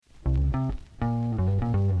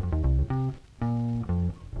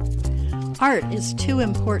Art is too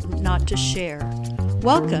important not to share.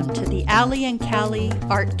 Welcome to the Allie and Callie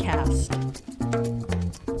Artcast.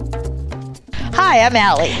 Hi, I'm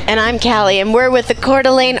Allie. And I'm Callie, and we're with the Coeur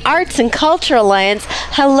d'Alene Arts and Culture Alliance.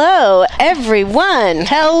 Hello, everyone.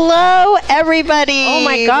 Hello, everybody. Oh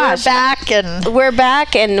my gosh. We're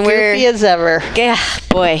back and we're goofy as ever. Yeah,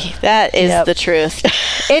 boy, that is the truth.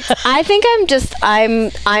 I think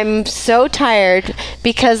I'm so tired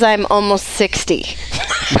because I'm almost 60.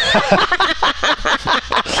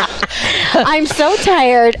 I'm so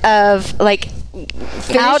tired of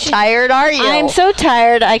How tired are you? I'm so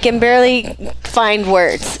tired I can barely find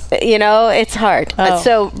words. You know, it's hard.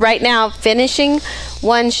 So right now, finishing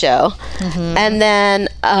one show and then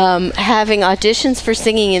having auditions for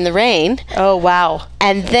Singing in the Rain. Oh, wow.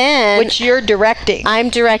 And then... Which you're directing. I'm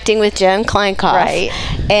directing with Jen Kleinkopf. Right.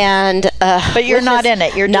 And... but you're not in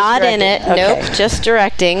it. You're just not directing. in it. Okay. Nope, just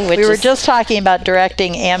directing. We were just talking about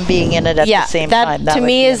directing and being in it at the same time. That to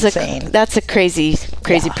me is insane. That's a crazy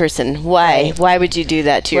person. Why? Right. Why would you do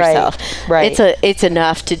that to yourself? Right. It's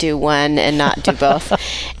enough to do one and not do both.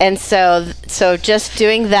 And so just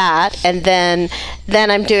doing that, and then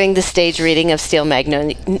I'm doing the stage reading of Steel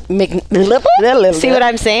Magnolias. See what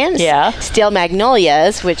I'm saying? Yeah. Steel Magnolias,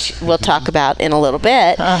 which we'll talk about in a little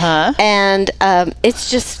bit. Uh-huh. And it's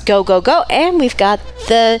just go. And we've got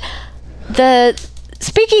the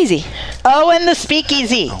Speakeasy. Oh, and the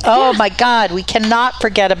Speakeasy. Oh, my God. We cannot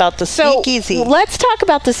forget about the Speakeasy. So let's talk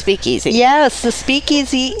about the Speakeasy. Yes, the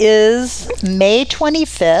Speakeasy is May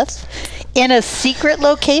 25th in a secret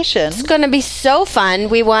location. It's going to be so fun.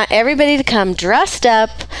 We want everybody to come dressed up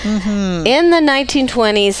in the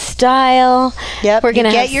 1920s style. Yep. We're going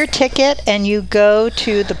to get your ticket and you go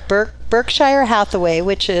to the Berkshire Hathaway,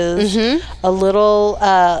 which is the little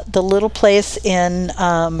place in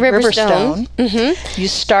Riverstone. You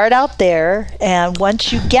start out there, and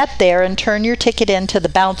once you get there and turn your ticket in to the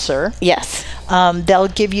bouncer, they'll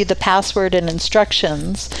give you the password and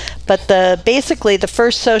instructions. But basically the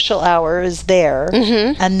first social hour is there,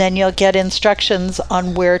 and then you'll get instructions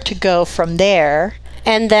on where to go from there.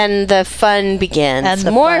 And then the fun begins. And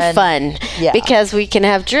more fun. Yeah. Because we can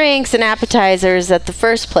have drinks and appetizers at the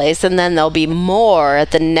first place, and then there'll be more at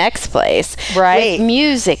the next place. Right. With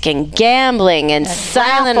music and gambling and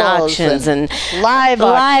silent auctions and live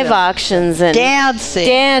auctions and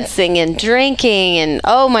dancing and drinking and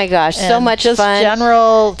oh my gosh, so much just fun.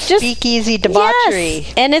 General speakeasy debauchery.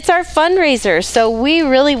 Yes. And it's our fundraiser, so we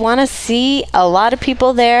really want to see a lot of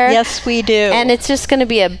people there. Yes, we do. And it's just going to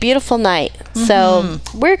be a beautiful night. So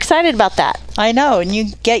we're excited about that. I know. And you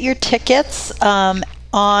get your tickets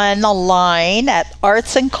online at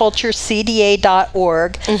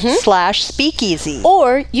artsandculturecda.org/speakeasy.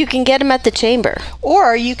 Or you can get them at the chamber.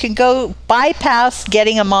 Or you can go bypass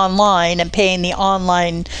getting them online and paying the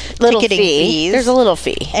online ticketing fees. There's a little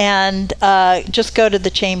fee. And just go to the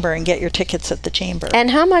chamber and get your tickets at the chamber.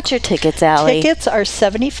 And how much are tickets, Allie? Tickets are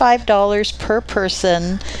 $75 per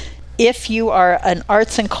person if you are an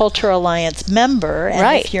Arts and Culture Alliance member.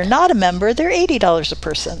 And if you're not a member, they're $80 a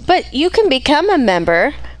person. But you can become a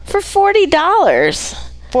member for $40.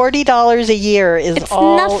 $40 a year is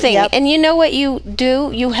nothing. Yep. And you know what you do?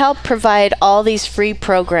 You help provide all these free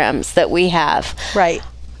programs that we have. Right.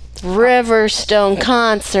 Riverstone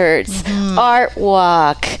concerts, Art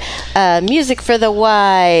Walk, Music for the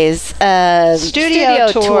Wise,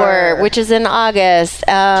 Studio Tour, which is in August.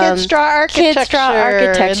 Kids Draw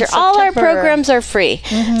Architecture. All our programs are free.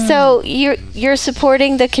 So you're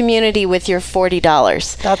supporting the community with your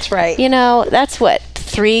 $40. That's right. You know, that's what,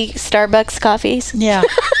 3 Starbucks coffees? Yeah.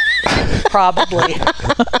 Probably.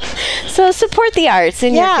 So support the arts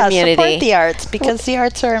in your community. Support the arts because the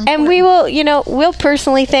arts are important. And we will, we'll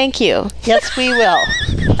personally thank you. Yes, we will.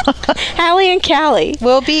 Allie and Callie.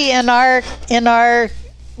 We'll be in our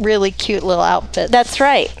really cute little outfits. That's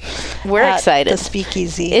right. We're excited. The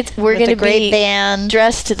Speakeasy. We're going to be great band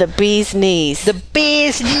dressed to the bee's knees. The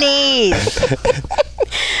bee's knees.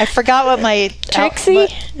 I forgot what my Trixie.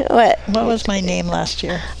 What was my name last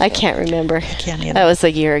year? I can't remember. I can't either. That was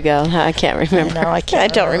a year ago. I can't remember. I know. I can't. I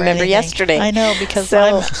don't remember yesterday. I know because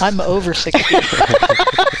I'm over 60.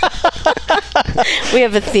 We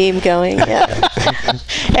have a theme going. Yeah.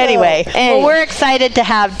 Anyway, well, we're excited to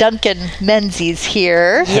have Duncan Menzies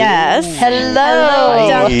here. Yes. Hello,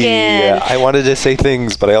 Duncan. Yeah, I wanted to say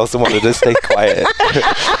things, but I also wanted to stay quiet.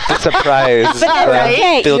 The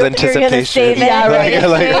surprise. Build anticipation.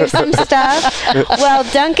 Save some stuff. Well,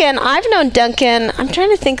 Duncan, I've known Duncan. I'm trying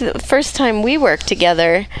to think the first time we worked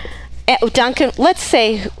together. Duncan, let's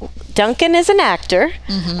say Duncan is an actor,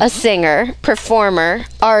 a singer, performer,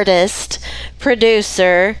 artist,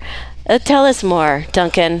 producer, Tell us more,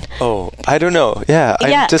 Duncan. Oh, I don't know. Yeah,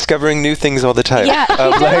 I'm discovering new things all the time. Yeah,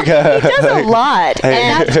 he does a lot.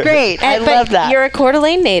 And that's great. I love that. You're a Coeur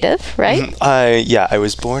d'Alene native, right? I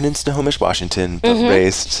was born in Snohomish, Washington, but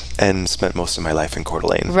raised and spent most of my life in Coeur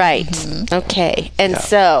d'Alene. Right. Okay. And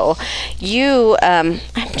so you, I'm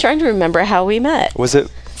trying to remember how we met. Was it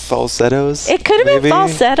Falsettos? It could have been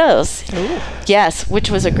Falsettos. Ooh. Yes, which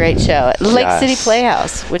was a great show at Lake City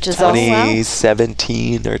Playhouse, which is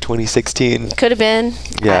 2017 or 2016. Could have been.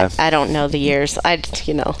 Yeah. I don't know the years.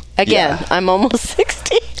 I'm almost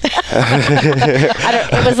 60.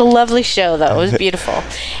 It was a lovely show, though. It was beautiful.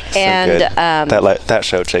 So and that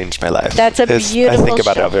show changed my life. That's a beautiful I think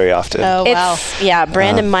about show. it very often. Oh, wow. Yeah,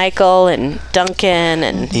 Brandon Michael and Duncan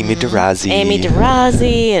and Amy DeRazzi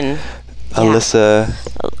and Alyssa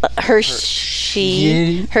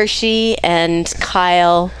Hershey and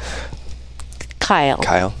Kyle. I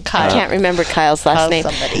can't remember Kyle's last name.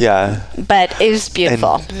 Somebody. Yeah. But it was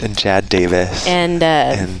beautiful. And Jad Davis. And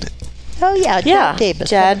Jad Davis.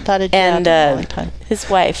 Jad thought of and Jad a long time. his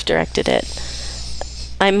wife directed it.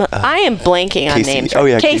 I am blanking on Casey. names. Oh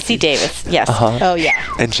yeah, Casey Davis. Yes. Oh yeah.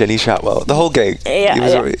 And Jenny Shotwell. The whole gang.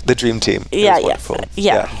 Yeah. The dream team. Yeah.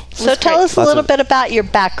 Yeah. So tell us a little bit about your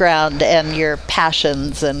background and your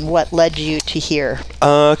passions and what led you to here.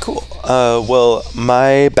 Cool. Well,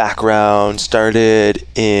 my background started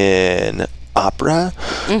in opera.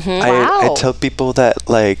 Wow. I tell people that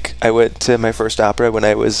I went to my first opera when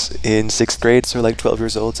I was in 6th grade, so 12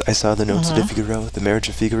 years old. I saw the Notes de Figaro, the Marriage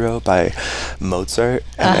of Figaro by Mozart,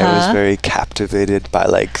 and I was very captivated by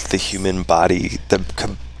the human body,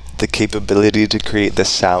 the capability to create the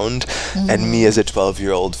sound, and me as a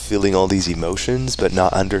 12-year-old feeling all these emotions but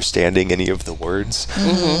not understanding any of the words.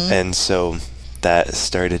 And so that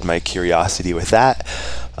started my curiosity with that.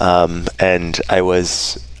 And I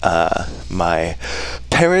was my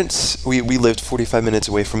parents, we lived 45 minutes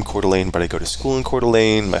away from Coeur d'Alene, but I go to school in Coeur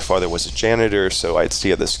d'Alene. My father was a janitor, so I'd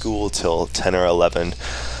stay at the school till 10 or 11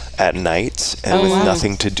 at night, and with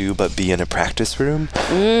nothing to do but be in a practice room.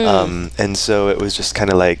 And so it was just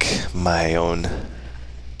kind of my own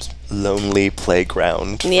lonely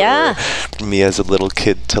playground for me as a little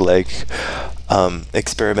kid to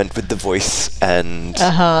experiment with the voice and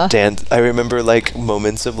dance. I remember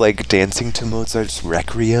moments of dancing to Mozart's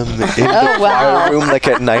Requiem in the choir room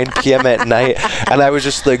at 9 p.m. at night, and I was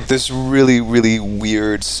just this really, really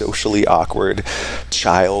weird, socially awkward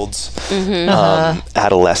child,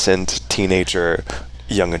 adolescent, teenager,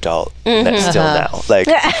 young adult, still now.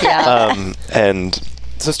 And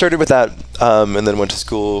so I started with that, and then went to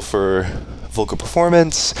school for vocal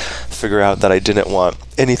performance, figure out that I didn't want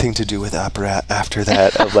anything to do with opera after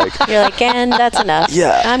that. You're and that's enough.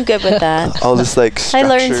 Yeah. I'm good with that. All this structure I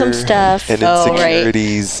learned some stuff. and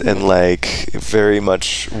insecurities and very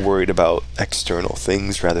much worried about external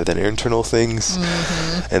things rather than internal things.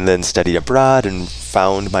 And then studied abroad and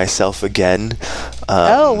found myself again.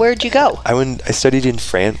 Where'd you go? I studied in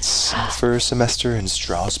France for a semester in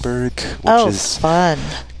Strasbourg, which is fun.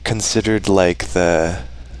 Considered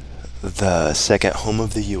the second home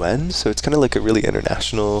of the UN, so it's kind of a really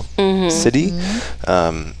international city,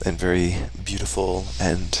 and very beautiful.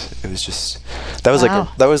 And it was just that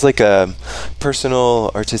was a personal,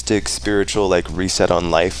 artistic, spiritual reset on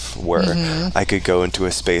life, where I could go into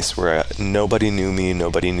a space where nobody knew me,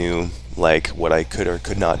 nobody knew what I could or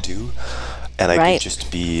could not do, and I could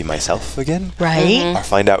just be myself again, or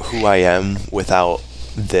find out who I am without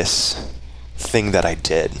this thing that I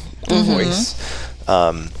did, voice.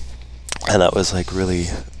 And that was really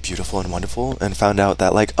beautiful and wonderful, and found out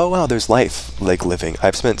that oh wow, there's life living.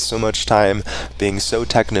 I've spent so much time being so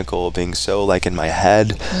technical, being so in my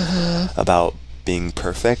head about being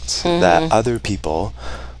perfect, that other people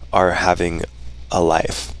are having a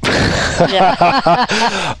life.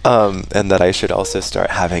 And that I should also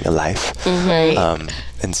start having a life.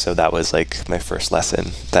 And so that was my first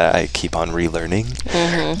lesson that I keep on relearning,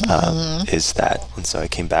 is that. And so I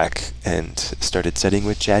came back and started studying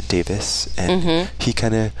with Jad Davis, and he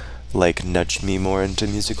kind of nudged me more into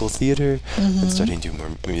musical theater, and started doing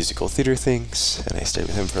more musical theater things. And I stayed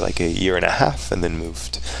with him for a year and a half, and then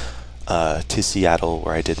moved to Seattle,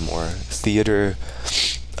 where I did more theater.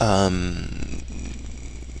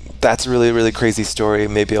 That's a really, really crazy story.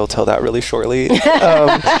 Maybe I'll tell that really shortly.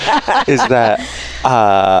 Is that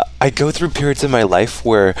I go through periods in my life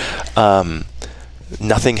where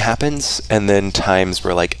nothing happens, and then times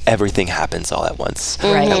where everything happens all at once.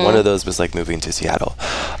 And one of those was moving to Seattle.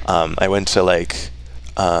 I went to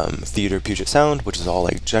Theater Puget Sound, which is all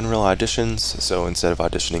general auditions. So instead of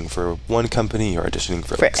auditioning for one company, you're auditioning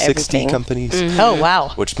for 60 companies. Oh wow!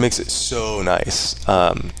 Which makes it so nice.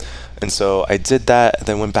 And so I did that,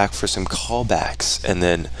 then went back for some callbacks, and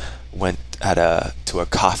then went to a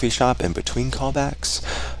coffee shop in between callbacks,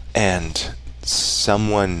 and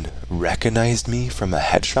someone recognized me from a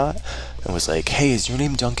headshot and was like, "Hey, is your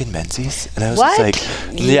name Duncan Menzies?" And I was just like,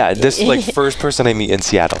 "Yeah, this like first person I meet in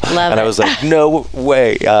Seattle." Love and it. I was like, "No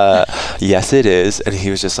way, yes it is." And he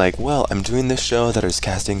was just like, "Well, I'm doing this show that I was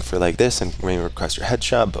casting for like this, and we request your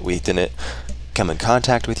headshot, but we didn't come in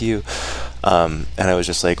contact with you." And I was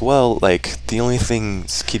just like, "Well, like the only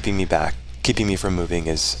thing's keeping me from moving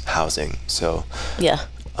is housing." So Yeah.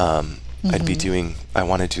 I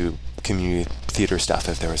want to do community theater stuff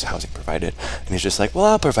if there was housing provided. And he's just like, "Well,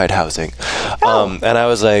 I'll provide housing." And I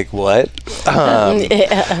was like, "What?"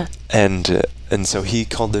 Yeah. And so he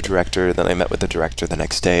called the director, then I met with the director the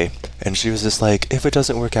next day, and she was just like, "If it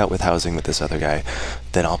doesn't work out with housing with this other guy,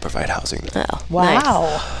 then I'll provide housing." Oh, Wow.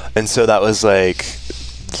 nice. And so that was like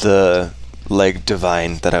the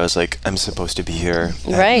divine that I was like, I'm supposed to be here.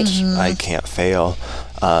 Right. I can't fail.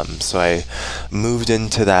 So I moved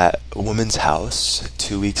into that woman's house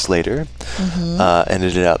 2 weeks later, and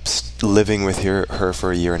ended up living with her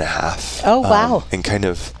for a year and a half. Oh, wow. And kind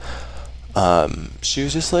of, she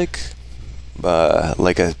was just like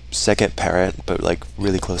a second parent, but like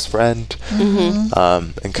really close friend,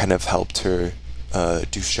 and kind of helped her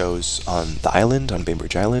do shows on the island, on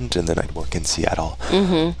Bainbridge Island, and then I'd work in Seattle.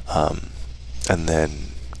 And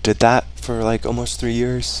then did that for like almost 3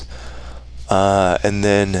 years. And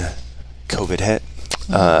then COVID hit,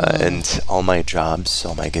 and all my jobs,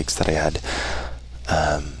 all my gigs that I had,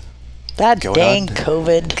 That going dang on.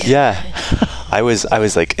 COVID. Yeah. I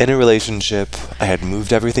was like in a relationship. I had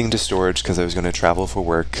moved everything to storage because I was going to travel for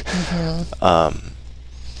work.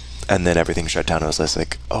 And then everything shut down. I was just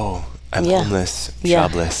like, "Oh, I'm homeless,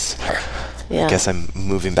 jobless. Yeah. I guess I'm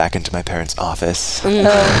moving back into my parents' office." And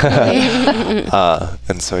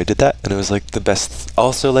so I did that, and it was like the best.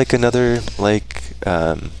 Also, like another like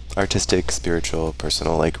artistic, spiritual,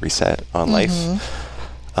 personal like reset on life.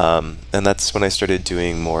 And that's when I started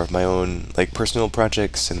doing more of my own like personal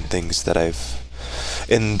projects and things that I've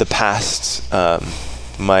in the past.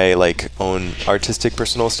 My like own artistic,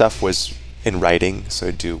 personal stuff was in writing.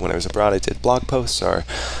 So when I was abroad, I did blog posts, or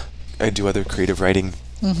I do other creative writing.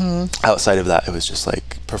 Outside of that, it was just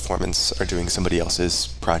like performance or doing somebody else's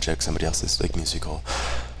project, somebody else's like musical.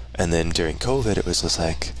 And then during COVID, it was just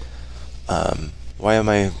like, why am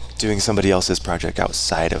I doing somebody else's project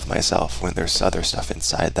outside of myself when there's other stuff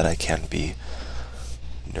inside that I can be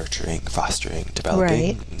nurturing, fostering,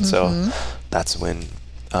 developing? Right. And so that's when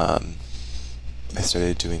I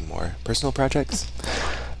started doing more personal projects.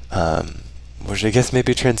 Which I guess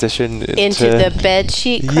maybe transition into the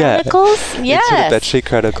Bedsheet Chronicles? Yes. Into the Bedsheet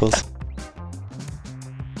Chronicles.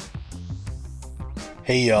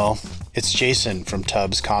 Hey y'all, it's Jason from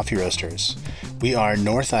Tubbs Coffee Roasters. We are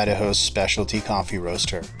North Idaho's specialty coffee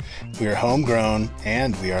roaster. We are homegrown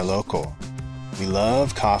and we are local. We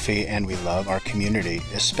love coffee and we love our community,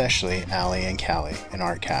 especially Allie and Callie in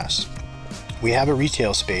ArtCast. We have a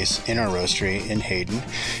retail space in our roastery in Hayden,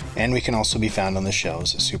 and we can also be found on the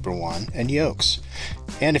shelves at Super One and Yolks.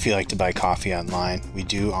 And if you like to buy coffee online, we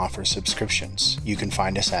do offer subscriptions. You can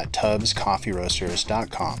find us at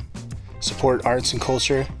tubbscoffeeroasters.com. Support arts and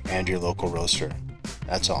culture and your local roaster.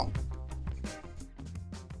 That's all.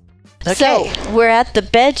 Okay. So we're at the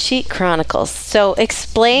Bedsheet Chronicles. So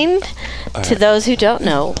explain to those who don't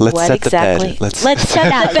know Let's what set the bed. exactly. Let's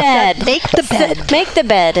set the bed. Make the bed. Make the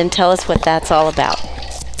bed and tell us what that's all about.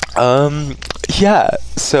 Yeah.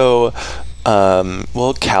 So,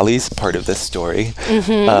 well, Callie's part of this story.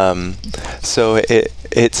 So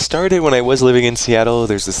it started when I was living in Seattle.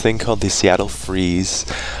 There's this thing called the Seattle Freeze,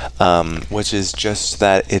 which is just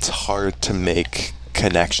that it's hard to make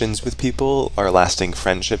connections with people or lasting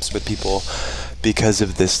friendships with people because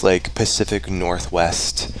of this like Pacific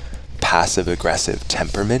Northwest passive aggressive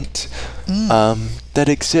temperament that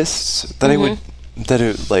exists that that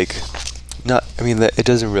it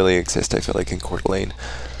doesn't really exist, I feel like, in Coeur d'Alene,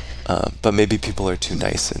 but maybe people are too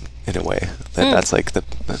nice in a way that's like the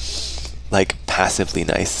like passively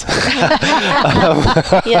nice.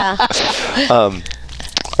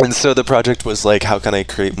 And so the project was like, how can I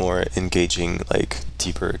create more engaging, like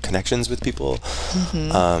deeper connections with people?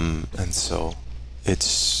 And so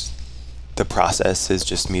the process is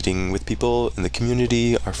just meeting with people in the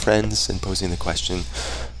community, our friends, and posing the question,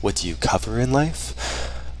 what do you cover in life?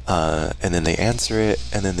 And then they answer it,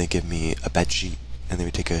 and then they give me a bed sheet, and then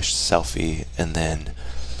we take a selfie, and then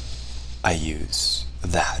I use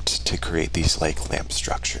that to create these like lamp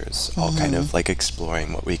structures, all kind of like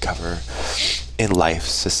exploring what we cover in life,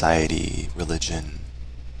 society, religion,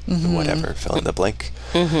 whatever, fill in the blank.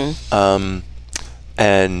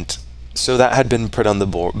 And so that had been put on the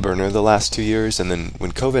burner the last 2 years. And then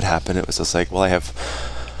when COVID happened, it was just like, well, I have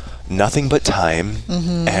nothing but time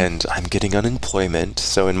and I'm getting unemployment.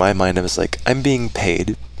 So in my mind, I was like, I'm being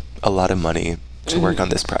paid a lot of money to work on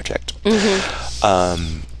this project.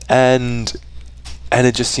 And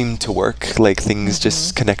it just seemed to work. Like things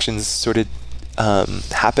just, connections sort of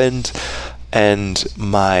happened. And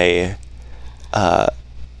my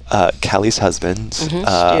Callie's husband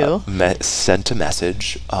sent a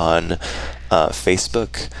message on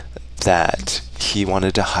Facebook that he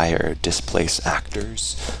wanted to hire displaced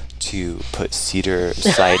actors to put cedar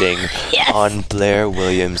siding on Blair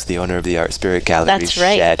Williams, the owner of the Art Spirit Gallery's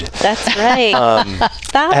shed. That's right.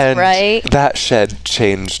 That's right. That shed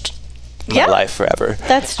changed my life forever.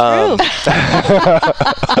 That's true.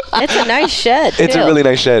 It's a nice shed. It's a really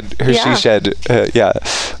nice shed. Her she shed.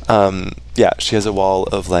 She has a wall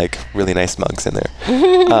of like really nice mugs in there.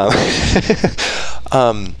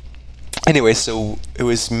 Anyway, so it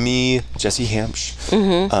was me, Jesse Hampsh,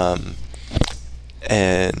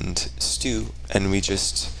 and Stu, and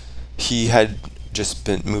he had just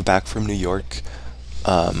moved back from New York,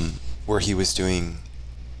 where he was doing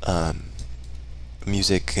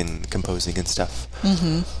music and composing and stuff.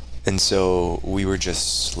 And so we were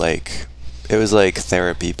just like, it was like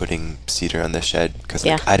therapy putting cedar on the shed, because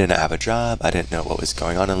I didn't have a job, I didn't know what was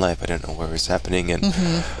going on in life, I didn't know what was happening,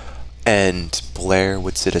 and Blair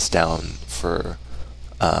would sit us down for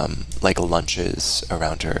like lunches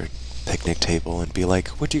around her picnic table and be like,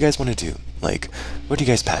 what do you guys want to do? Like, what are you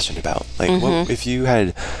guys passionate about? Like, what, if you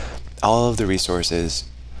had all of the resources,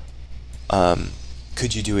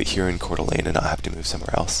 could you do it here in Coeur d'Alene and not have to move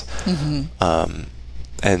somewhere else?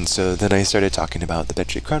 And so then I started talking about the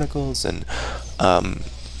Bedsheet Chronicles and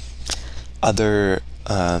other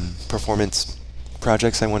performance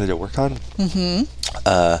projects I wanted to work on.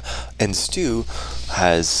 And Stu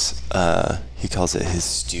has, he calls it his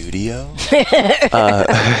studio.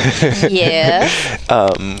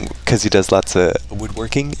 Because he does lots of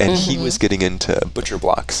woodworking, and he was getting into butcher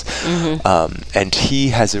blocks. And he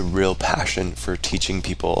has a real passion for teaching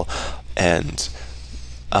people and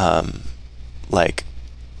like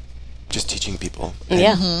just teaching people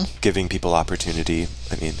and giving people opportunity.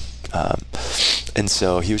 I mean, and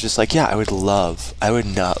so he was just like, I would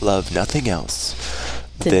not love nothing else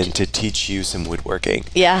than to teach you some woodworking.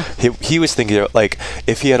 He was thinking like,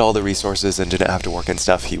 if he had all the resources and didn't have to work and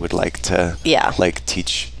stuff, he would like to like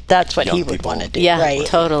teach. That's what he would people. want to do. Right.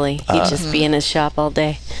 Totally. He'd just be in his shop all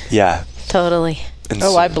day. Totally. And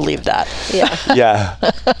I believe that.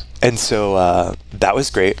 And so that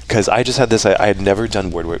was great, because I just had this, I had never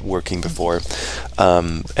done woodworking before,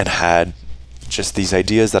 and had just these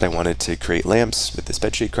ideas that I wanted to create lamps with this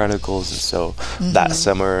Bedsheet Chronicles. And so that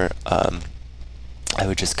summer, I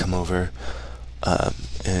would just come over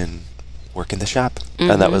and work in the shop.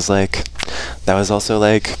 And that was also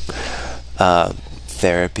like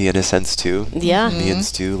therapy in a sense too. Me and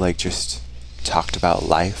Stu like just talked about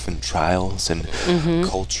life and trials and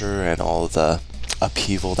culture and all the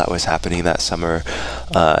upheaval that was happening that summer,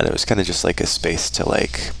 and it was kind of just like a space to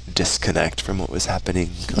like disconnect from what was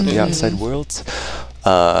happening on the outside world.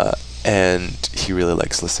 And he really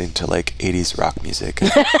likes listening to like 80s rock music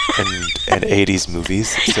and 80s movies,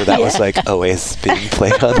 so that was like always being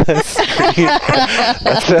played on the screen.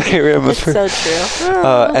 That's what I remember. It's so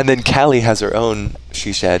true. And then Callie has her own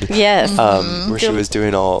she shed, where she was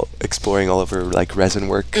exploring all of her like resin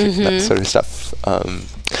work and that sort of stuff.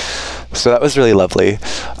 So that was really lovely.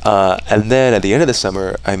 And then at the end of the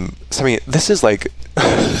summer, this is like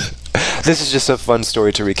this is just a fun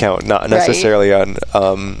story to recount, not necessarily on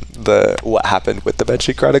what happened with the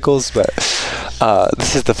Bedsheet Chronicles, but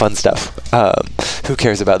this is the fun stuff. Who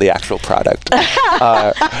cares about the actual product?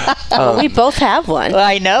 We both have one.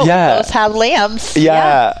 I know. Yeah. We both have lamps.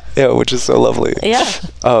 Yeah, which is so lovely.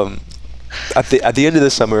 At the end of the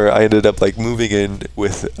summer, I ended up like moving in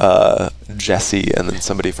with Jesse and then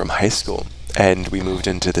somebody from high school, and we moved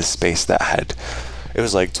into this space that it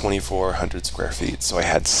was like 2,400 square feet, so I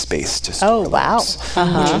had space to store lamps,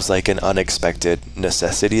 which was like an unexpected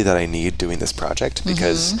necessity that I need doing this project,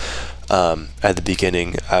 because at the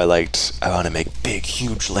beginning I want to make big,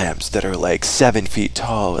 huge lamps that are like 7 feet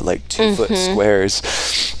tall and like 2 foot squares.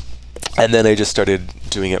 And then I just started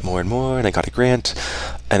doing it more and more, and I got a grant,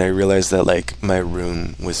 and I realized that like my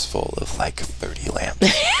room was full of like 30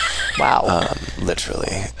 lamps. Wow.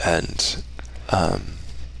 Literally. And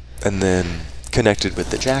then connected with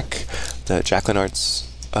the Jacqueline Arts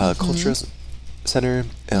Cultural Center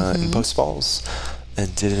in Post Falls,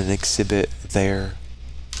 and did an exhibit there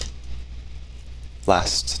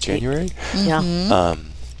last January. Yeah.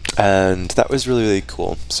 And that was really, really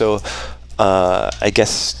cool. So I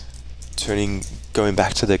guess going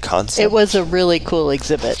back to the concept. It was a really cool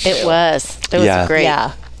exhibit. It was great.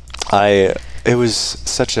 Yeah. It was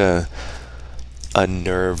such a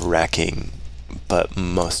nerve-wracking but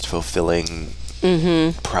most fulfilling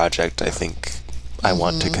project, I think I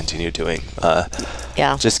want to continue doing.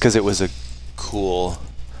 Just because it was a cool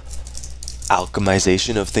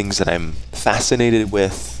alchemization of things that I'm fascinated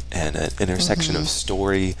with, and an intersection of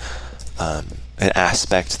story, an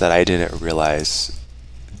aspect that I didn't realize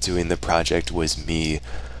doing the project was me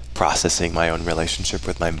processing my own relationship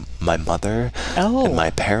with my mother and my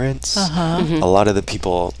parents. A lot of the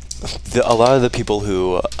people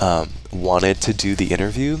who wanted to do the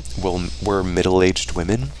interview were middle-aged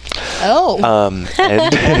women. And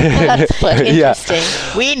That's interesting.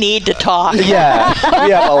 we need to talk. Yeah,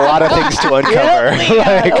 we have a lot of things to uncover.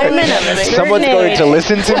 Someone's going to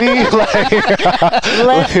listen to me.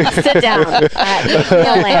 Let's sit down.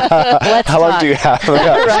 Let's How long do you have?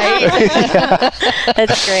 Right.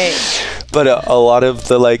 That's great. But a lot of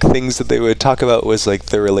the things that they would talk about was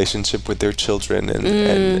their relationship with their children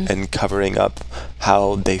and covering up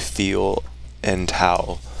how they feel and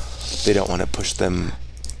how they don't want to push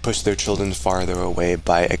their children farther away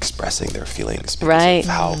by expressing their feelings because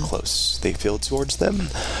of how close they feel towards them.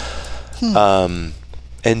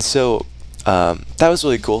 And so that was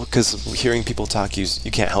really cool, because hearing people talk, you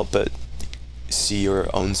can't help but see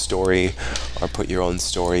your own story or put your own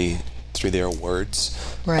story through their words.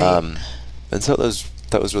 Right. And so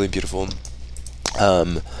that was really beautiful.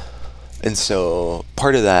 And so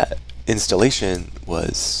part of that installation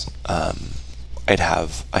was I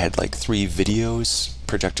had 3 videos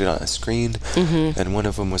projected on a screen, and one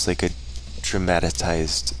of them was a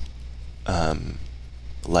dramatized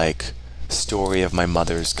story of my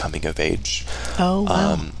mother's coming of age. Oh,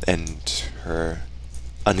 wow. And her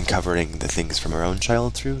uncovering the things from her own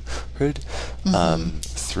childhood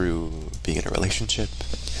through being in a relationship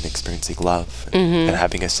and experiencing love and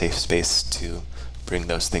having a safe space to bring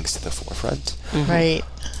those things to the forefront. Right.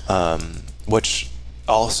 Which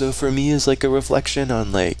also for me is a reflection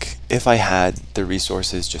on if I had the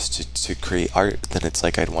resources just to create art, then it's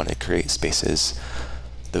I'd want to create spaces,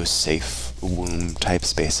 those safe womb type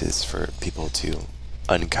spaces for people to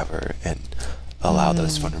uncover and allow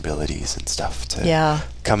those vulnerabilities and stuff to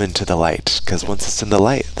come into the light. Because once it's in the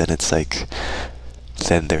light, then it's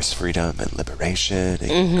then there's freedom and liberation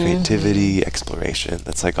and creativity, exploration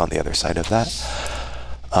that's on the other side of that.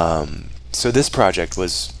 So this project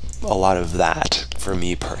was a lot of that for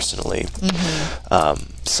me personally.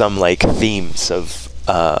 Some themes of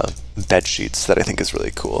bed sheets that I think is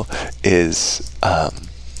really cool is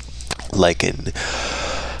in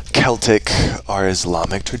Celtic or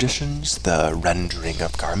Islamic traditions, the rendering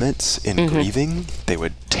of garments in grieving, they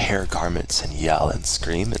would tear garments and yell and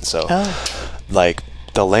scream. And so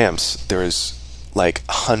the lamps, there was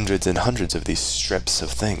hundreds and hundreds of these strips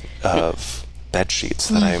of bed sheets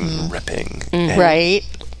that I'm ripping. Right.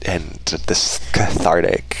 And this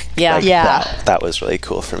cathartic. That was really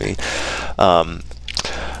cool for me.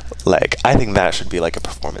 I think that should be a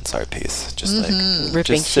performance art piece. Just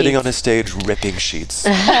just sitting on a stage ripping sheets.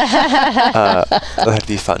 That'd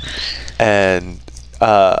be fun. And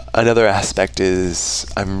another aspect is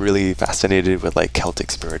I'm really fascinated with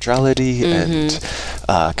Celtic spirituality and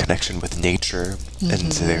connection with nature.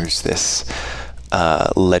 And so there's this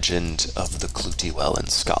legend of the Clootie Well in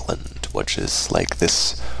Scotland, which is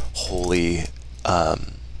this holy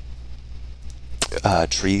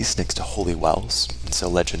trees next to holy wells. And so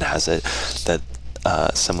legend has it that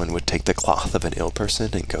someone would take the cloth of an ill person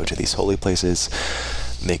and go to these holy places,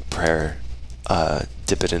 make prayer,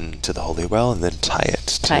 dip it into the holy well, and then tie it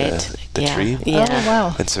to the tree. Oh,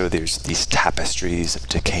 wow. And so there's these tapestries of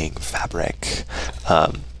decaying fabric.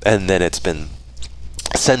 And then it's been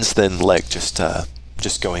since then just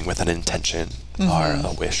going with an intention or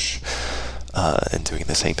a wish and doing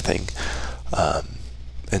the same thing.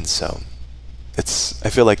 And so I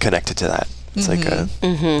feel connected to that. It's a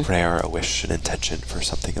prayer, a wish, an intention for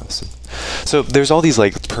something else. So there's all these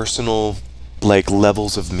personal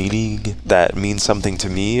levels of meaning that mean something to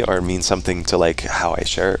me or mean something to how I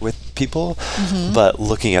share it with people. But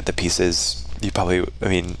looking at the pieces, you probably,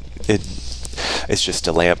 it's just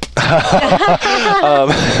a lamp. But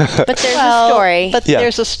there's a story. But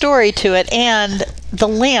there's a story to it, and the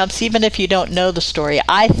lamps, even if you don't know the story,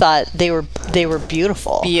 I thought they were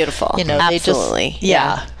beautiful. Beautiful. Absolutely.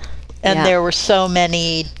 And there were so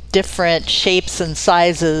many different shapes and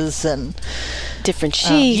sizes, and different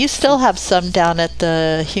sheets. You still have some down at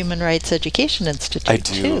the Human Rights Education Institute, I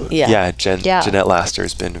do. too. Yeah, Jeanette Laster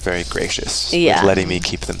has been very gracious with letting me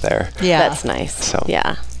keep them there. Yeah. That's nice. So,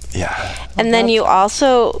 yeah. And then you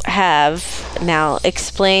also have now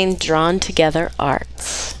explained Drawn Together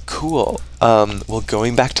Arts. Cool. Well,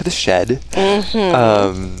 going back to the shed.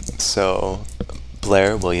 So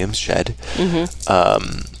Blair Williams Shed.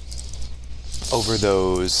 Over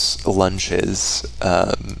those lunches,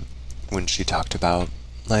 when she talked about,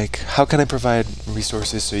 like, how can I provide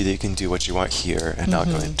resources so that you can do what you want here and not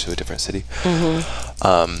go into a different city?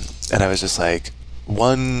 And I was just like,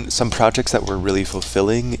 some projects that were really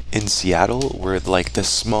fulfilling in Seattle were like the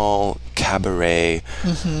small cabarets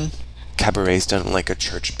done in like a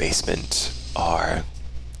church basement are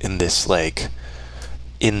in this, like,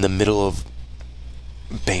 in the middle of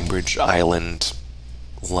Bainbridge Island,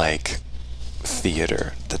 like,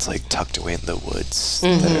 theater that's like tucked away in the woods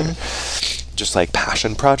that are just like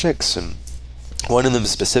passion projects. And one of them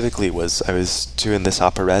specifically was, I was doing this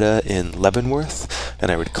operetta in Leavenworth,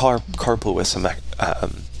 and I would carpool with some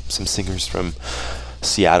singers from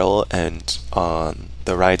Seattle, and on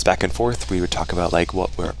the rides back and forth we would talk about like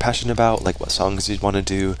what we're passionate about, like what songs you'd want to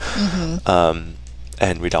do.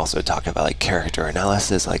 And we'd also talk about like character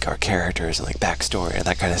analysis, like our characters and like backstory and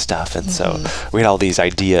that kind of stuff. And so we had all these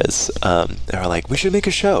ideas, and we're like, we should make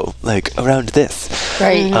a show like around this.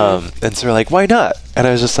 Right. And so we're like, why not? And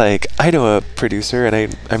I was just like, I know a producer,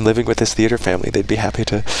 and I'm living with this theater family. They'd be happy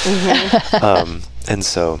to. And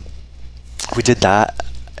so we did that.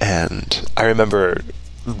 And I remember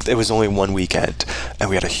it was only one weekend, and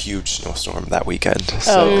we had a huge snowstorm that weekend.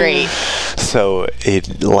 So, great. So it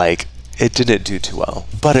didn't do too well,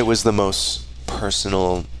 but it was the most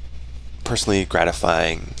personally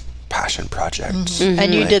gratifying passion project.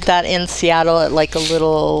 And you did that in Seattle at like a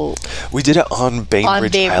little... We did it on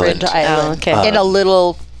Bainbridge Island. Oh, okay. In a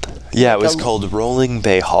little... Yeah, it was called Rolling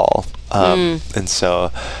Bay Hall. And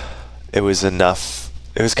so it was enough...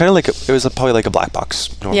 It was kind of like probably like a black box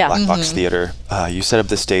theater. You set up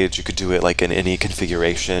the stage, you could do it like in any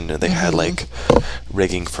configuration, and they had like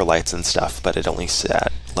rigging for lights and stuff, but it only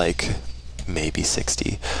sat like maybe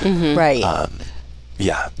 60. Right.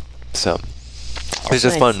 Yeah. So it was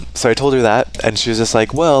just fun. So I told her that, and she was just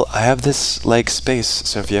like, well, I have this like space,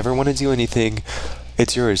 so if you ever want to do anything,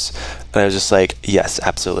 it's yours. And I was just like, yes,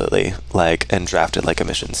 absolutely. Like, and drafted like a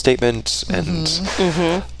mission statement and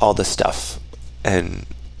all this stuff. And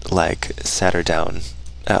like sat her down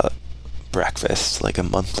at breakfast like a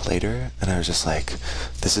month later, and I was just like,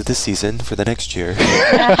 this is the season for the next year.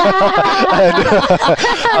 Got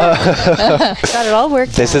it all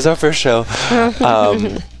worked This is our first show.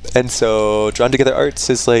 And so Drawn Together Arts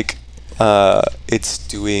is like, it's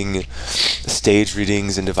doing stage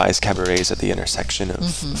readings and devised cabarets at the intersection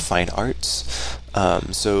of fine arts.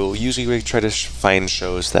 So usually we try to find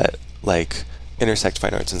shows that like intersect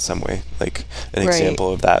fine arts in some way. Like an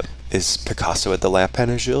example of that is Picasso at the La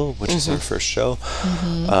Panagile, which is our first show.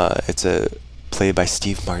 It's a play by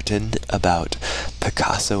Steve Martin about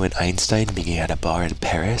Picasso and Einstein being at a bar in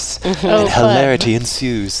Paris, and hilarity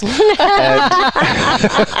ensues. and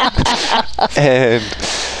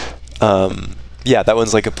that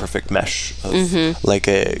one's like a perfect mesh of like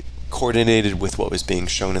a coordinated with what was being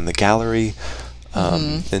shown in the gallery,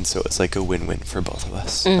 and so it's like a win-win for both of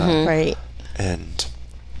us. Right. And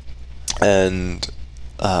an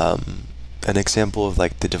example of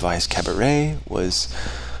like the devised cabaret was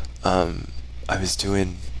I was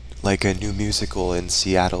doing like a new musical in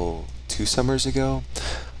Seattle 2 summers ago,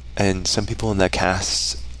 and some people in the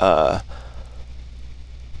cast, I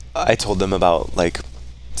told them about like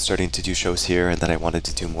starting to do shows here and that I wanted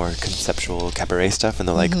to do more conceptual cabaret stuff, and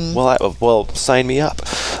they're like, well, sign me up.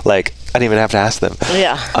 Like, I didn't even have to ask them.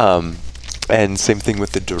 And same thing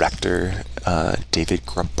with the director, David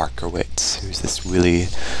Grumbarkowitz, who's this really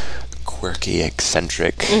quirky,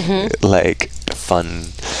 eccentric, like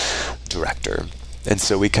fun director. And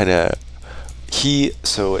so we that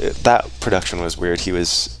production was weird. He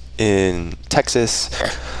was in Texas.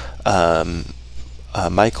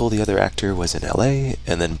 Michael, the other actor, was in LA,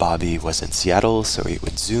 and then Bobby was in Seattle, so he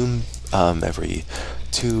would Zoom every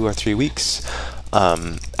 2 or 3 weeks.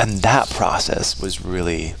 And that process was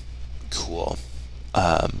really cool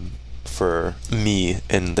for me,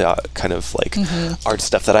 and the kind of like art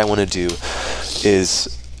stuff that I want to do is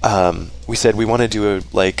we said we want to do a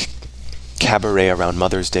like cabaret around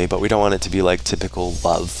Mother's Day, but we don't want it to be like typical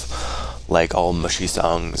love, like all mushy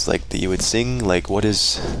songs like that you would sing. Like what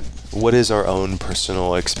is our own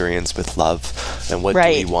personal experience with love, and what do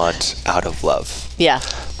we want out of love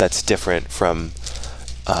that's different from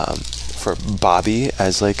for Bobby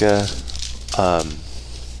as like a a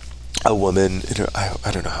woman,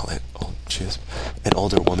 I don't know how old she is, an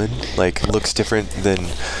older woman, like looks different than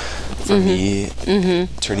for me,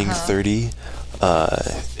 turning 30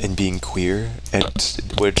 and being queer, and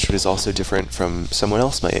which is also different from someone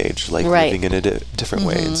else my age, like living in a different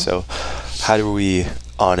way. And so how do we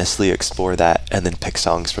honestly explore that and then pick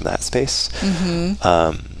songs from that space?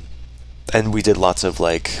 And we did lots of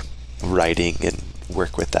like writing and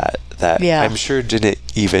work with that I'm sure didn't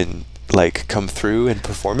even like come through in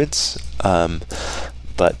performance,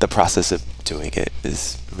 but the process of doing it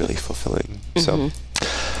is really fulfilling. So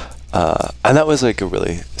and that was like a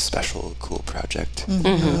really special, cool project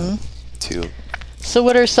too. So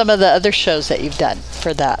what are some of the other shows that you've done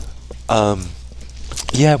for that?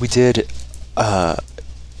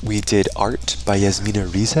 We did Art by Yasmina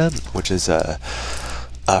Riza, which is a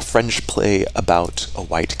French play about a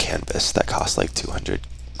white canvas that cost like 200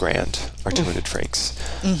 grand or 200 francs,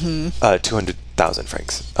 200,000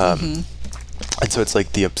 francs. And so it's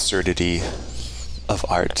like the absurdity of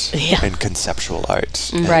art and conceptual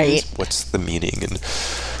art, and what's the meaning,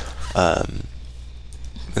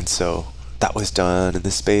 and so that was done in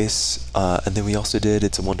this space, and then we also did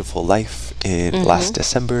It's a Wonderful Life in last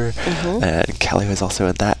December, and Callie was also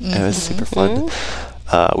in that. It was super fun.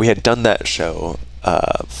 We had done that show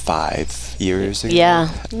 5 years ago.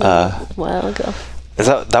 A while ago.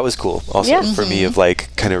 That was cool also for me, of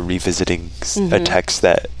like kind of revisiting a text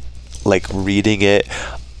that, like, reading it,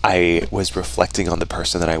 I was reflecting on the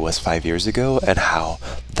person that I was 5 years ago, and how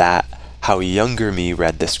younger me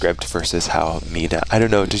read the script versus how me now. I don't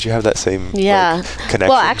know. Did you have that same like, connection?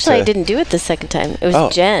 Well, actually, I didn't do it the second time. It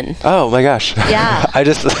was Jen. Oh my gosh. Yeah. I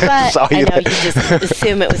just saw you. I know, you just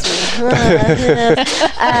assume it was me.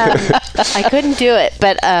 I couldn't do it,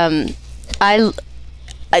 but I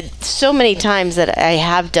so many times that I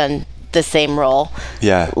have done the same role.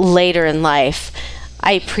 Later in life,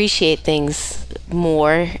 I appreciate things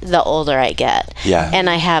more the older I get. And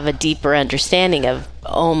I have a deeper understanding of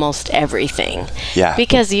almost everything.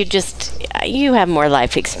 Because you have more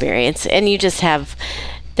life experience, and you just have,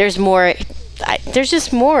 there's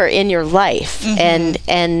just more in your life, and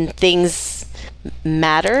things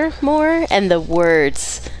matter more, and the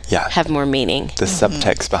words have more meaning. The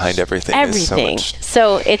subtext behind everything is so much.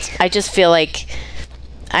 So I just feel like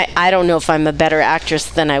I don't know if I'm a better actress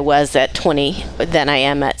than I was at 20 than I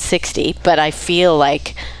am at 60, but I feel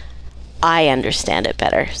like I understand it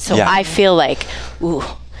better. So I feel like, ooh,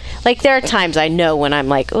 like there are times I know when I'm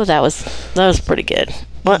like, oh, that was pretty good.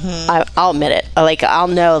 Well, I'll admit it. Like, I'll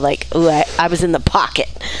know, like, ooh, I was in the pocket.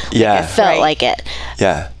 Like, I felt like it.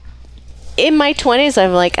 In my 20s,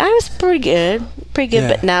 I'm like, I was pretty good.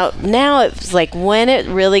 But now it's like when it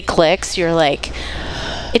really clicks, you're like,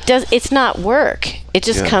 it's not work. It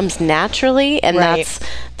just comes naturally, and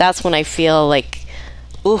that's when I feel like,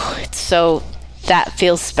 ooh, that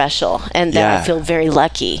feels special, and that I feel very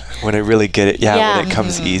lucky. When I really get it, when it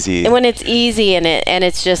comes easy. And when it's easy, and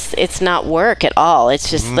it's not work at all. It's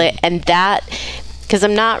just like, and that, because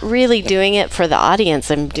I'm not really doing it for the audience,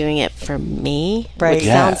 I'm doing it for me. Which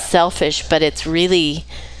sounds selfish, but it's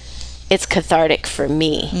cathartic for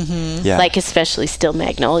me. Like, especially Still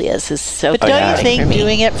Magnolias is so. But don't you think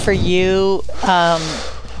doing it for you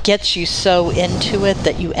gets you so into it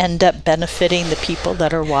that you end up benefiting the people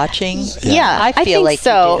that are watching? I feel think like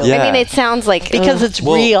so. You do. I mean, it sounds like because it's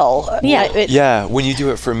real. When you do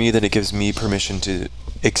it for me, then it gives me permission to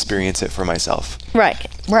experience it for myself. Right.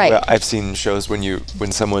 I've seen shows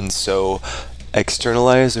when someone's so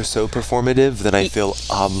externalized or so performative, then I feel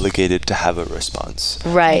obligated to have a response.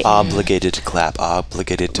 Obligated to clap,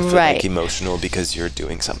 obligated to feel like emotional because you're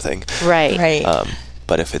doing something.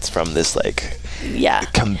 But if it's from this like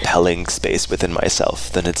compelling space within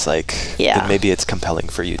myself, then it's like then maybe it's compelling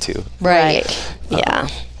for you too. I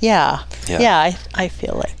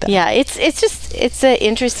feel like that. It's an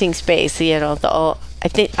interesting space, you know. I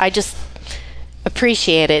think I just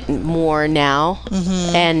appreciate it more now,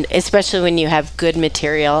 and especially when you have good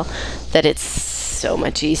material, that it's so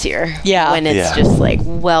much easier. When it's just like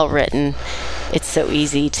well written, it's so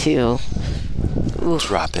easy to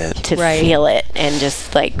drop it, to feel it, and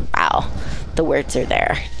just like, wow, the words are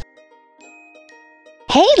there.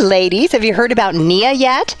 Hey ladies, have you heard about NIA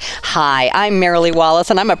yet? Hi, I'm Marilee Wallace,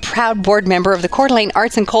 and I'm a proud board member of the Coeur d'Alene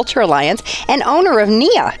Arts and Culture Alliance and owner of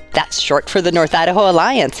NIA. That's short for the North Idaho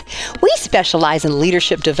Alliance. We specialize in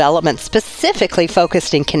leadership development specifically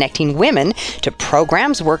focused in connecting women to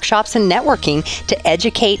programs, workshops, and networking to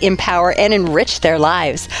educate, empower, and enrich their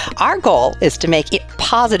lives. Our goal is to make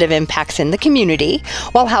positive impacts in the community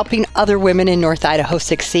while helping other women in North Idaho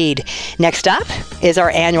succeed. Next up is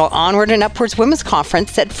our annual Onward and Upwards Women's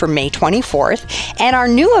Conference set for May 24th and our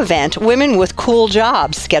new event, Women with Cool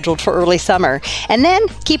Jobs, scheduled for early summer. And then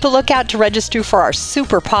keep a lookout to register for our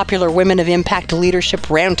super popular Women of Impact Leadership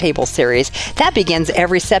Roundtable series. That begins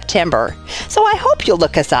every September. So I hope you'll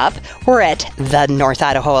look us up. We're at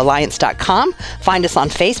thenorthidahoalliance.com. Find us on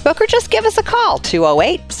Facebook or just give us a call,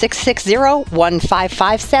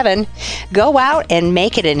 208-660-1557. Go out and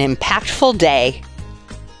make it an impactful day.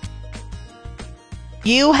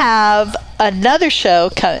 You have another show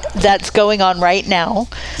that's going on right now.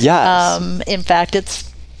 Yes. In fact, it's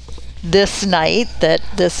this night that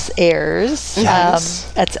this airs.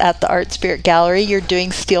 Yes. It's at the Art Spirit Gallery. You're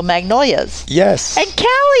doing Steel Magnolias. Yes. And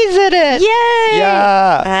Callie's in it. Yay!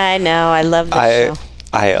 Yeah. I know. I love this show.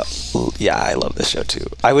 I love this show too.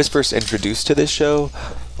 I was first introduced to this show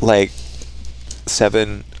like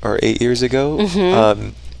 7 or 8 years ago,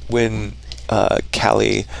 when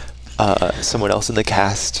Callie, someone else in the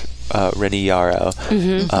cast, Rennie Yarrow,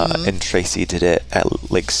 and Tracy did it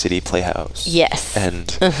at Lake City Playhouse. Yes. And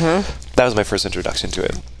that was my first introduction to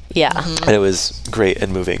it. Yeah. And it was great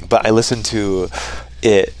and moving. But I listened to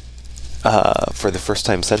it for the first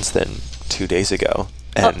time since then, 2 days ago,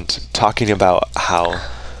 and talking about how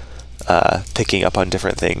picking up on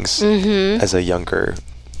different things as a younger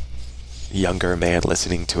man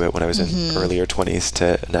listening to it when I was in earlier 20s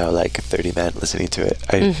to now like a 30 man listening to it.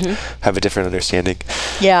 I have a different understanding.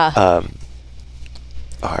 Yeah.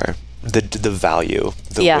 Are the value,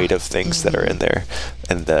 the weight of things that are in there,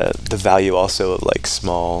 and the value also of like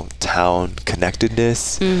small town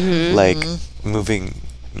connectedness, like moving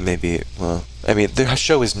maybe, well, I mean, the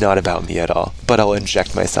show is not about me at all, but I'll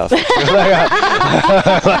inject myself into it.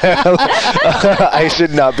 I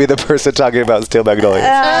should not be the person talking about Steel Magnolias.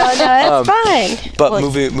 Oh, no, it's fine. But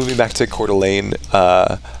moving back to Coeur d'Alene,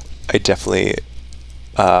 I definitely,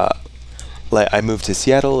 like, I moved to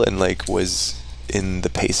Seattle and like was in the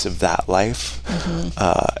pace of that life,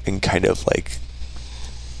 and kind of like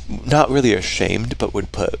not really ashamed, but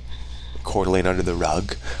would put Coeur d'Alene under the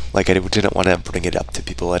rug. Like, I didn't want to bring it up to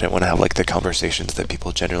people. I didn't want to have like the conversations that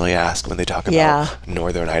people generally ask when they talk about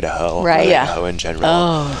Northern Idaho, right? Idaho in general.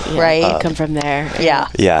 Oh, yeah. Right. You come from there.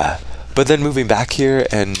 Yeah. But then moving back here,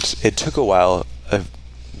 and it took a while, a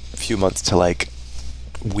few months to like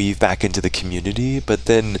weave back into the community, but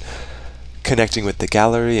then connecting with the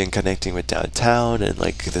gallery and connecting with downtown and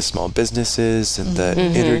like the small businesses and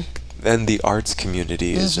the arts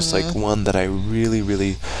community is just like one that I really,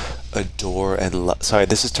 really adore and love. Sorry,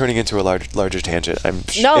 this is turning into a larger tangent. I'm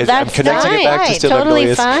connecting it back to Steel totally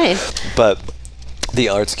Magnolias, fine. but the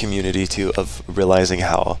arts community too, of realizing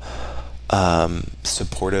how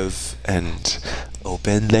supportive and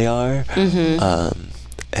open they are.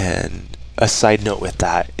 And a side note with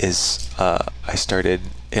that is I started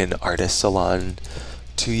an artist salon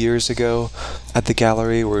 2 years ago at the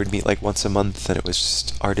gallery where we'd meet like once a month, and it was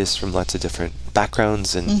just artists from lots of different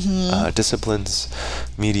backgrounds and disciplines,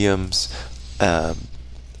 mediums,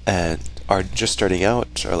 and are just starting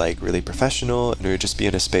out or like really professional, and we would just be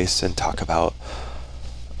in a space and talk about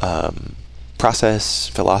process,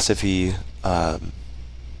 philosophy,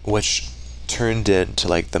 which turned into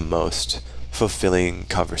like the most fulfilling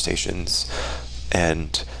conversations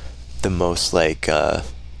and the most like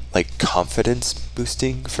confidence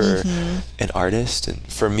boosting for an artist, and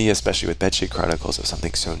for me especially with Bedsheet Chronicles, it was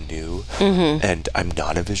something so new, and I'm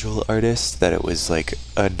not a visual artist, that it was like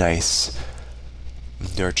a nice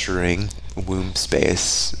nurturing womb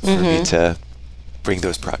space for me to bring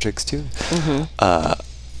those projects to,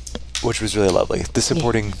 which was really lovely. The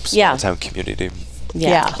supporting small town community.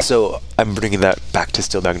 Yeah. So I'm bringing that back to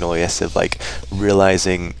Steel Magnolias, of like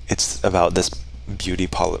realizing it's about this beauty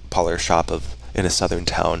parlor shop in a southern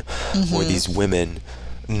town where these women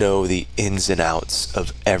know the ins and outs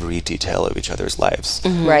of every detail of each other's lives.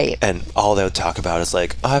 Right. And all they'll talk about is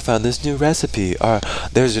like, I found this new recipe, or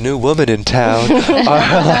there's a new woman in town, or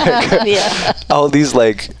like all these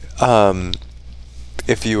like,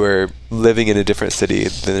 if you were living in a different city,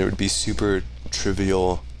 then there would be super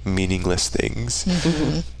trivial, meaningless things.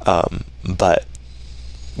 But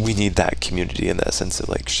we need that community in that sense of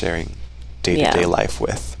like sharing day-to-day life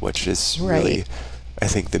with, which is really, I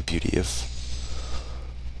think, the beauty of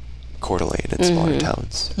Coeur d'Alene and smaller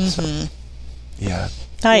towns. So, yeah.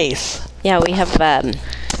 Nice. Yeah, we have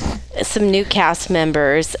some new cast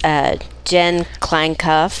members, Jen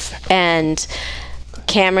Kleinkoff, and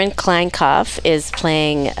Cameron Kleinkoff is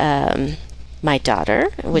playing my daughter,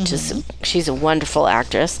 which is, she's a wonderful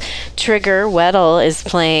actress. Trigger Weddle is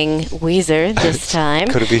playing Weezer this time.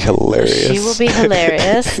 It's going to be hilarious. She will be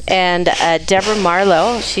hilarious. And Deborah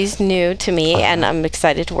Marlowe, she's new to me, and I'm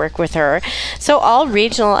excited to work with her. So all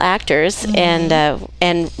regional actors, and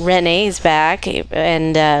Renee's back,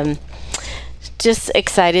 and just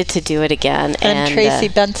excited to do it again. And Tracy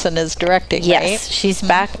Benson is directing, yes, right? She's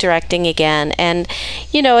back directing again. And,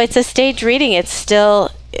 you know, it's a stage reading. It's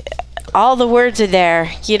still... all the words are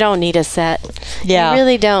there. You don't need a set. Yeah. You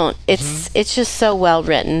really don't. It's just so well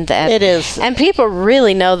written that it is. And people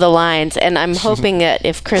really know the lines. And I'm hoping that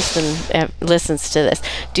if Kristen listens to this,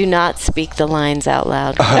 do not speak the lines out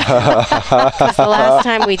loud. Because the last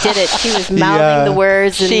time we did it, she was mouthing the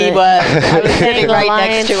words. And she was. I was sitting right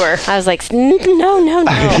next to her. I was like, no.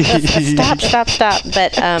 Stop.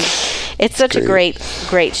 But it's such a great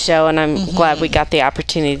show, and I'm glad we got the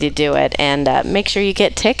opportunity to do it. And make sure you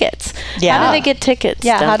get tickets. Yeah. How do they get tickets?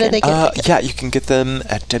 Yeah, Duncan? how do they get tickets? Yeah, you can get them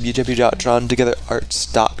at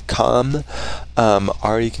www.drawntogetherarts.com,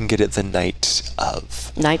 or you can get it the night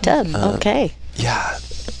of. Night of. Okay. Yeah.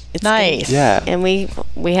 It's nice. good. Yeah. And we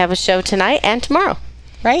have a show tonight and tomorrow.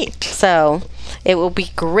 Right. So it will be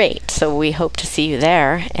great. So we hope to see you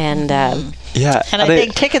there. And yeah. And I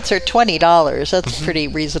think tickets are $20. That's pretty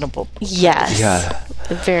reasonable. Yes. Yeah.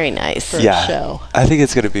 Very nice. For a show. I think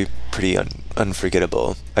it's going to be pretty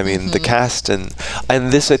unforgettable. I mean, the cast and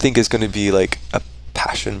this I think is going to be like a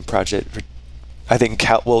passion project. I think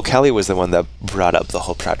Callie was the one that brought up the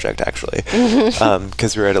whole project actually,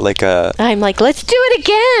 because we were at like a. I'm like, let's do it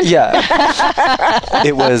again. Yeah.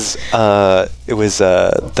 It was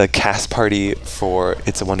the cast party for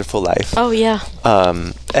It's a Wonderful Life. Oh yeah.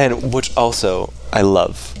 And which also I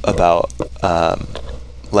love about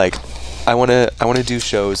like I want to do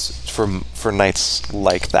shows for nights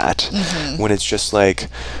like that, when it's just like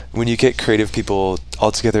when you get creative people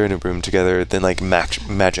all together in a room together, then like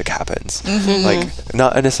magic happens. Like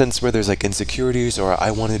not in a sense where there's like insecurities or I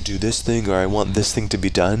want to do this thing or I want this thing to be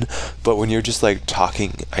done, but when you're just like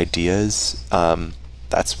talking ideas,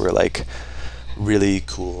 that's where like really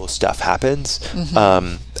cool stuff happens,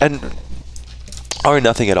 and or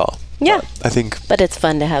nothing at all. Yeah. I think. But it's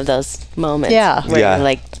fun to have those moments. Yeah. Where you're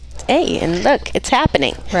like, hey, and look, it's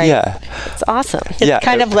happening. Right. Yeah. It's awesome. It's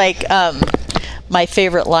kind of like my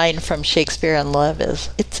favorite line from Shakespeare in Love is,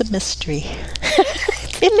 "It's a mystery."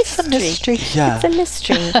 It's a mystery. Yeah. It's a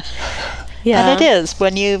mystery. Yeah. And it is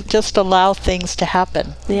when you just allow things to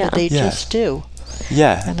happen. Yeah. They just do.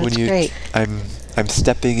 Yeah. And when it's you, great. I'm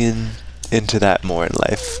stepping into that more in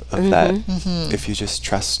life of that. If you just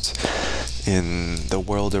trust in the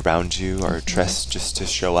world around you or trust just to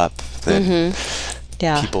show up, then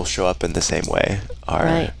people show up in the same way,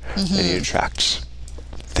 and you attract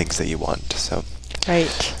things that you want. So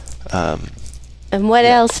Right. And what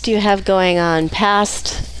else do you have going on past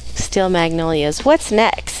Steel Magnolias? What's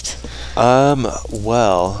next?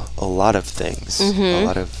 Well, a lot of things. A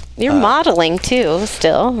lot of. You're modeling too,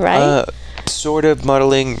 still, right? Sort of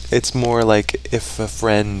modeling. It's more like if a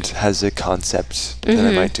friend has a concept, then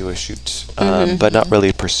I might do a shoot, but not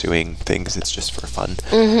really pursuing things. It's just for fun.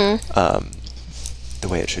 The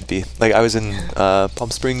way it should be. Like I was in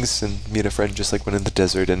Palm Springs, and me and a friend just like went in the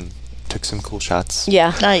desert and took some cool shots.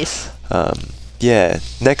 Yeah. Nice. Yeah.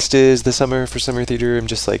 Next is the summer for summer theater. I'm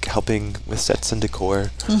just like helping with sets and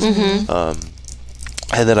decor. And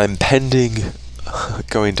then I'm pending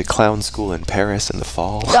going to clown school in Paris in the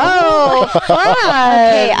fall. Oh, fun!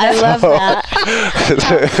 Okay, I love that.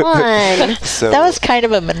 How fun. So That was kind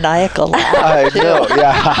of a maniacal laugh. I know.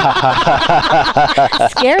 Yeah.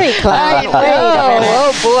 Scary clown.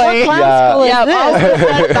 Oh boy. What clown school is Yeah, all this? of a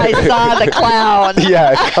sudden I saw the clown.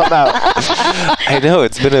 Yeah, come out. I know,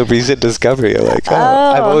 it's been a recent discovery. Like,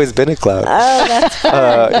 I've always been a clown. Oh, that's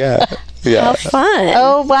fun. Yeah. How fun.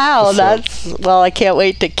 Oh wow, So- well, I can't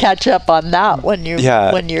wait to catch up on that when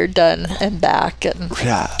you're done and back and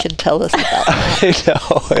Yeah. can tell us about it. I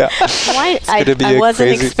know. Yeah. Why? gonna be I a wasn't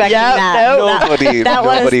crazy- expecting Yeah, that. no. Nobody That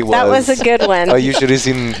was a good one. Oh, you should have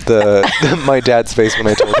seen my dad's face when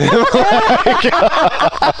I told him.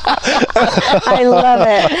 I love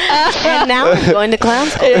it. And now I'm going to clown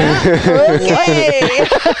school. Okay.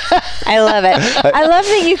 I love it. I love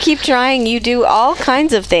that you keep trying. You do all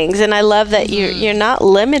kinds of things, and I love that you're not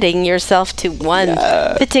limiting yourself to one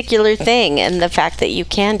particular thing, and the fact that you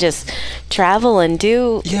can just travel and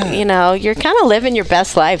do, you're kind of living your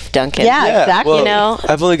best life, Duncan. Yeah, exactly. Well,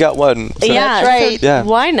 I've only got one. So. That's right. So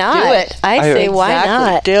why not? Do it. I say, why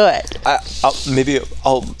not? Do it.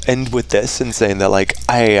 I'll end with this and saying that like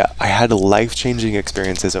I had life-changing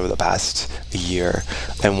experiences over the past year,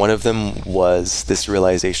 and one of them was this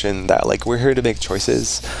realization that like we're here to make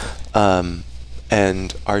choices,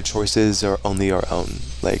 and our choices are only our own.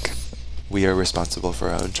 Like we are responsible for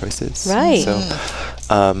our own choices. Right.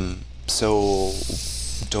 So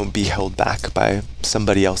don't be held back by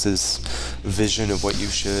somebody else's vision of what you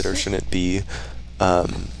should or shouldn't be,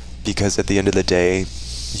 because at the end of the day,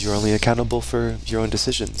 you're only accountable for your own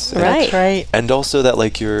decisions. Right. That's right. And also that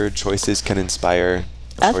like your choices can inspire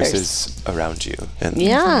Others. Choices around you. And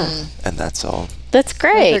and that's all. That's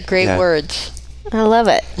great. Those are great words. I love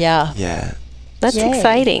it. Yeah. Yeah. That's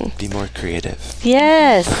exciting. Be more creative.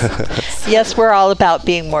 Yes. Yes, we're all about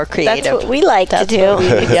being more creative. That's what we like to do.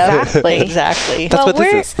 Exactly. Exactly. That's Well, what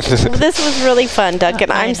this is. this was really fun, Duncan.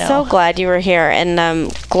 I'm so glad you were here, and I'm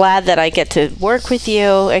glad that I get to work with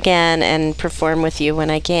you again and perform with you when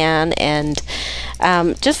I can, and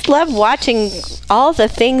just love watching all the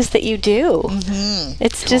things that you do.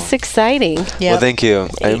 It's just exciting. Yeah. Well, thank you.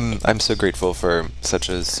 I'm so grateful for such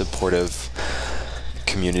a supportive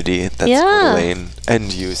community that's Coeur d'Alene,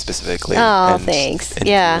 and you specifically. Oh, and, thanks. And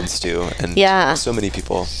Yeah. you and Stu, and so many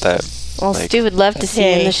people that. Well, Stu would love to see you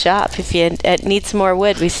in the shop. If you need some more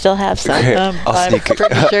wood, we still have some. I'm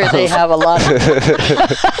pretty sure they have a lot of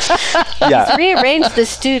He's rearranged the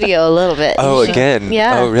studio a little bit. Oh, again?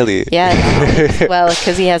 Yeah. Oh, really? Yeah. Well,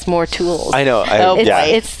 because he has more tools. I know.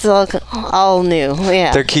 It's all new.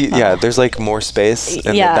 Yeah. They're key. Yeah, there's like more space,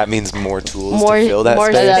 and that means more tools to fill that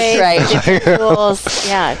more space. That's right. Different tools.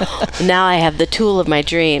 Yeah. Now I have the tool of my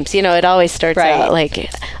dreams. You know, it always starts out like,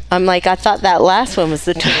 I'm like, I thought that last one was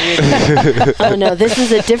the tool. Oh no, this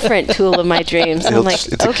is a different tool of my dreams. I'm like,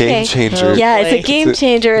 it's a game changer. Yeah, it's a game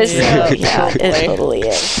changer. It totally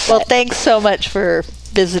is. Well, thanks so much for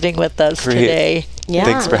visiting with us today. Yeah.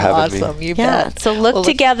 Thanks for having me. Awesome. You bet. So look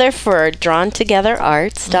together for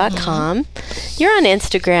DrawnTogetherArts.com. You're on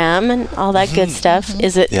Instagram and all that good stuff.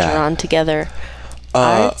 Is it Drawn Together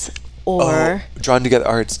Arts? Or Drawn Together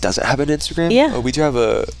Arts doesn't have an Instagram. Yeah. We do have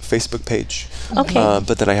a Facebook page. Okay.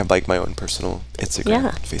 But then I have like my own personal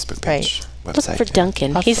Instagram, Facebook page, website. Look for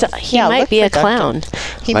Duncan. Awesome. He might be a clown.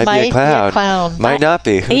 He might be a clown. Might not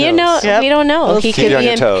be. Who knows? We don't know. He Keep you on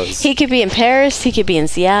your toes. He could be in Paris. He could be in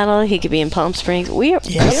Seattle. He could be in Palm Springs. We don't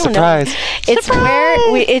Surprise. know. It's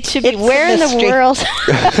it should be where in the world.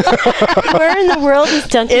 Where in the world is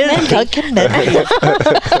Duncan Menzies? Duncan Menzies.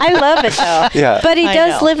 I love it though. Yeah. But he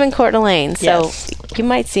does live in Coeur d'Alene, so Yes. you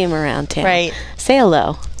might see him around town. Right. Say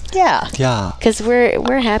hello. Yeah. Yeah. Because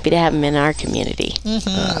we're happy to have him in our community.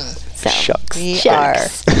 So, Shucks. We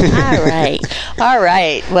All right. All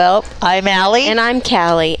right. Well, I'm Allie. And I'm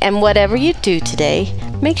Callie. And whatever you do today,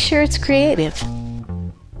 make sure it's creative.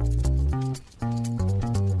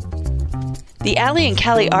 The Allie and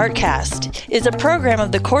Callie Artcast is a program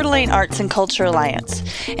of the Coeur d'Alene Arts and Culture Alliance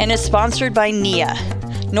and is sponsored by NIA,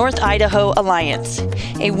 North Idaho Alliance,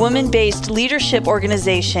 a woman-based leadership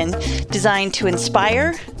organization designed to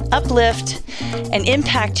inspire, uplift, and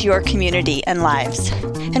impact your community and lives.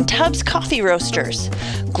 And Tubbs Coffee Roasters,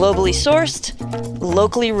 globally sourced,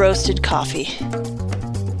 locally roasted coffee.